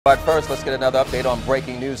But first, let's get another update on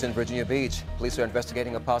breaking news in Virginia Beach. Police are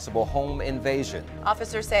investigating a possible home invasion.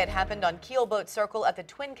 Officers say it happened on Keelboat Circle at the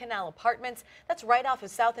Twin Canal Apartments. That's right off of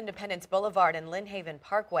South Independence Boulevard and Lynn Haven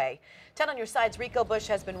Parkway. 10 on your side's Rico Bush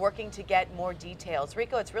has been working to get more details.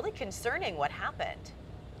 Rico, it's really concerning what happened.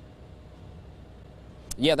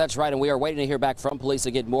 Yeah, that's right, and we are waiting to hear back from police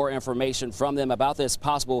to get more information from them about this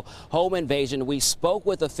possible home invasion. We spoke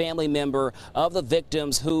with a family member of the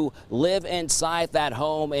victims who live inside that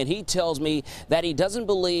home, and he tells me that he doesn't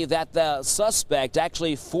believe that the suspect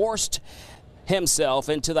actually forced himself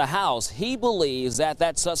into the house. He believes that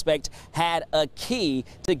that suspect had a key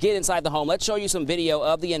to get inside the home. Let's show you some video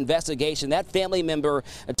of the investigation. That family member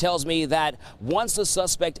tells me that once the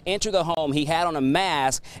suspect entered the home, he had on a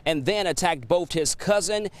mask and then attacked both his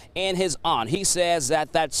cousin and his aunt. He says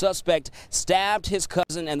that that suspect stabbed his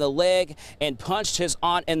cousin in the leg and punched his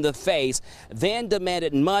aunt in the face, then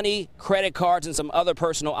demanded money, credit cards, and some other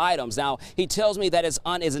personal items. Now, he tells me that his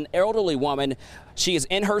aunt is an elderly woman. She is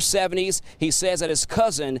in her 70s. He says that his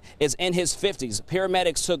cousin is in his 50s.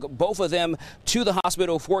 Paramedics took both of them to the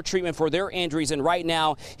hospital for treatment for their injuries, and right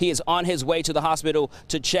now he is on his way to the hospital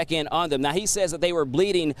to check in on them. Now, he says that they were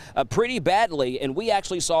bleeding pretty badly, and we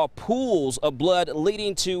actually saw pools of blood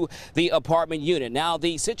leading to the apartment unit. Now,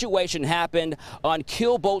 the situation happened on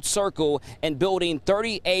Keelboat Circle in building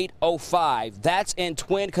 3805. That's in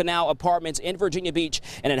Twin Canal Apartments in Virginia Beach,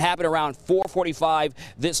 and it happened around 4:45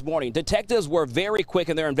 this morning. Detectives were very quick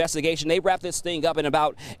in their investigation. They wrapped this thing up in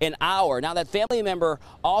about an hour. Now, that family member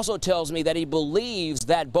also tells me that he believes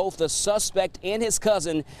that both the suspect and his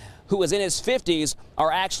cousin, who is in his 50s,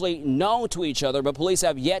 are actually known to each other, but police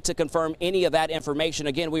have yet to confirm any of that information.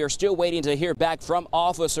 Again, we are still waiting to hear back from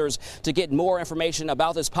officers to get more information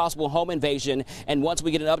about this possible home invasion, and once we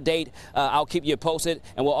get an update, I'll keep you posted,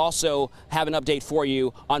 and we'll also have an update for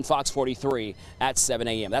you on Fox 43 at 7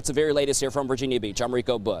 a.m. That's the very latest here from Virginia Beach. I'm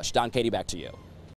Rico Bush. Don Katie, back to you.